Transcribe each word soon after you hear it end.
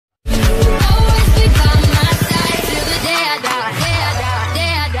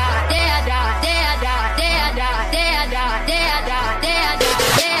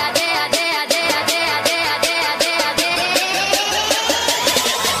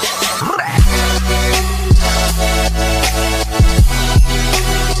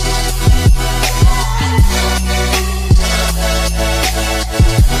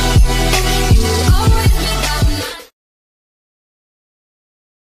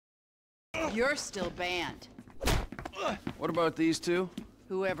You're still banned. What about these two?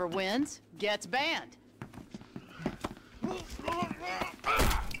 Whoever wins gets banned.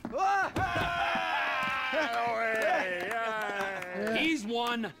 He's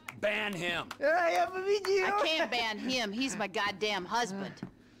one. Ban him. I can't ban him. He's my goddamn husband.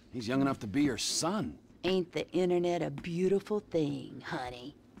 He's young enough to be your son. Ain't the internet a beautiful thing,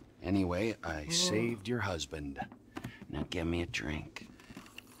 honey? Anyway, I saved your husband. Now give me a drink.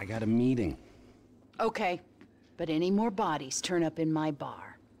 I got a meeting. Okay, but any more bodies turn up in my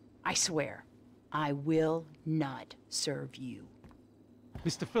bar, I swear, I will not serve you.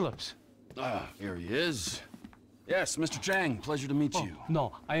 Mr. Phillips. Ah, here he is. Yes, Mr. Chang, pleasure to meet you.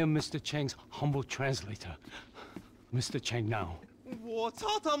 No, I am Mr. Chang's humble translator. Mr. Chang now. 我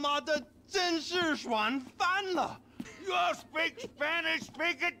操他妈的，真是爽翻了 You all speak Spanish,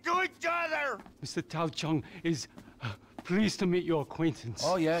 speak it to each other! Mr. Tao Chung is pleased to meet your acquaintance.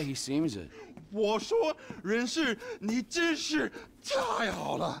 Oh yeah, he seems it. 我说人事，你真是太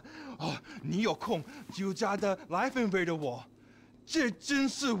好了哦！你有空就加的来分配的我，这真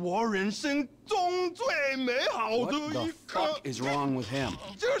是我人生中最美好的 What the 一刻。 fuck is wrong with him?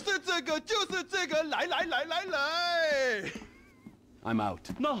 就是这个，就是这个，来来来来来。 I'm out.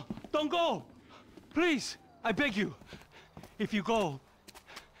 No, don't go! Please, I beg you. If you go,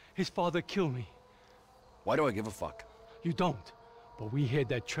 his father kill me. Why do I give a fuck? You don't. But we hear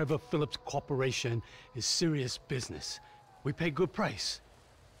that Trevor Phillips Corporation is serious business. We pay good price.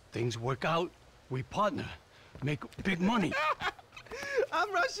 Things work out, we partner. Make big money.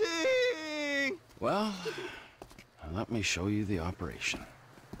 I'm rushing. Well, let me show you the operation.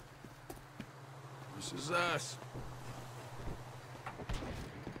 This is us.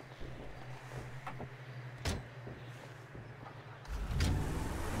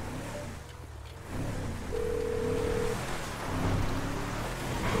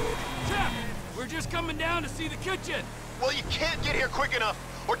 We're just coming down to see the kitchen. Well, you can't get here quick enough.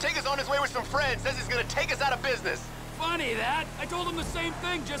 Ortega's on his way with some friends. Says he's gonna take us out of business. Funny that. I told him the same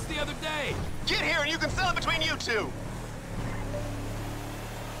thing just the other day. Get here and you can sell it between you two.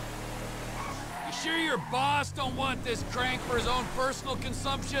 You sure your boss don't want this crank for his own personal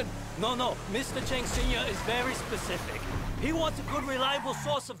consumption? No, Mr. Chang Sr. is very specific. He wants a good, reliable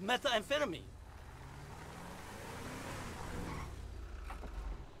source of methamphetamine.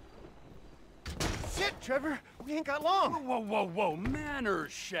 Shit, Trevor, we ain't got long. Whoa,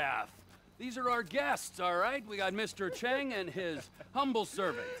 manners, chef. These are our guests, all right? We got Mr. Chang and his humble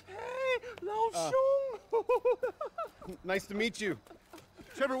servant. Hey, Lao Shung. Nice to meet you.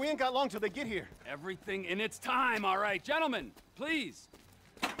 Trevor, we ain't got long till they get here. Everything in its time, all right. Gentlemen, please,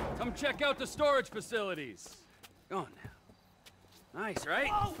 come check out the storage facilities. Go on now. Nice,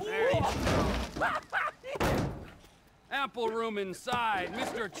 right? There you go. Ample room inside.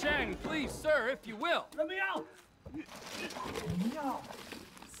 Mr. Chang, please, sir, if you will. Let me out!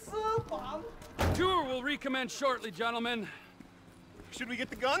 Tour will recommence shortly, gentlemen. Should we get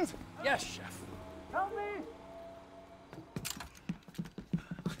the guns? Yes, chef. Help me!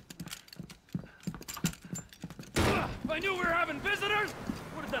 If I knew we were having visitors,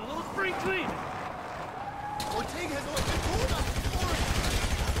 would have done a little spring clean. Ortega has only been told us before.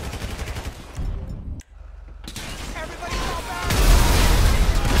 Everybody fall back!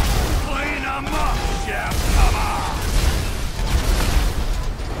 Clean them up, chef. Come on.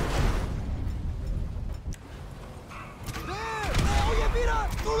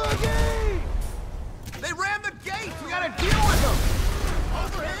 They rammed the gates! We gotta deal with them!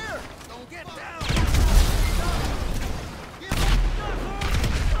 Over here! Don't get down.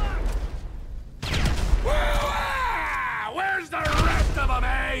 Where's the rest of them,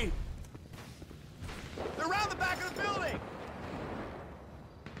 eh? They're around the back of the building!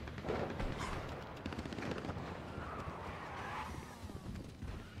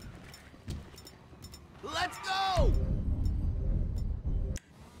 Let's go!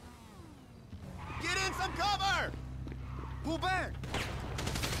 Get in some cover! Pull back!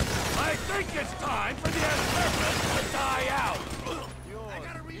 I think it's time for the surface to die out. I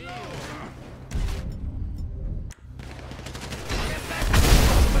gotta reload!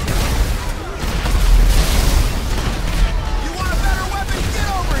 You want a better weapon? Get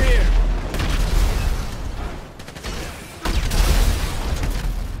over here!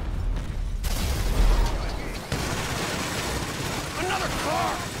 Another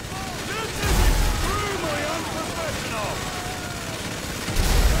car! This is extremely unprofessional!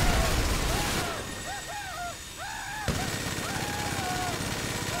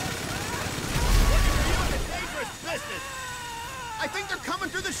 I think they're coming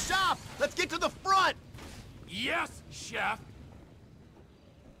through the shop! Let's get to the front! Yes, chef!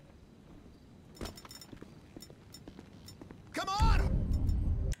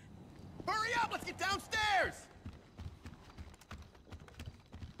 Let's get downstairs!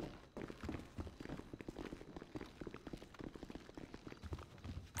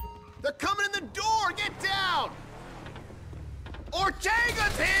 They're coming in the door! Get down!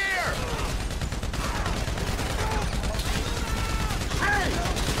 Ortega's here! Hey!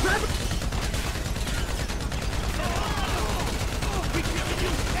 Trevor! We giving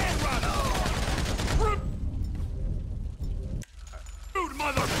you hand run! Rude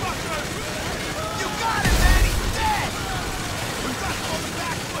motherfucker! You got it, man! He's dead! We've got him on the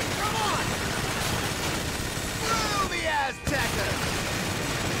back foot! Come on! Through the Aztecas!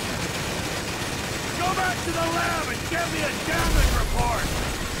 Go back to the lab and get me a damage report!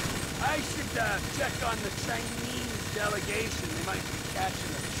 I should check on the Chinese delegation. They might be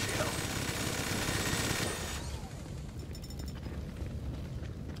catching a chill.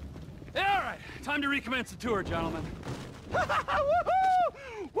 Yeah, all right. Time to recommence the tour, gentlemen.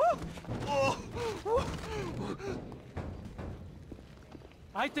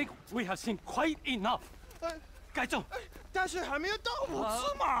 I think we have seen quite enough. 改正。但是还没有到5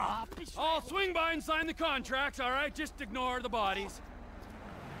次嘛。I'll swing by and sign the contracts, all right? Just ignore the bodies.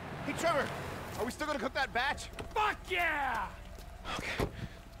 Hey, Trevor, are we still gonna cook that batch? Fuck yeah! Okay.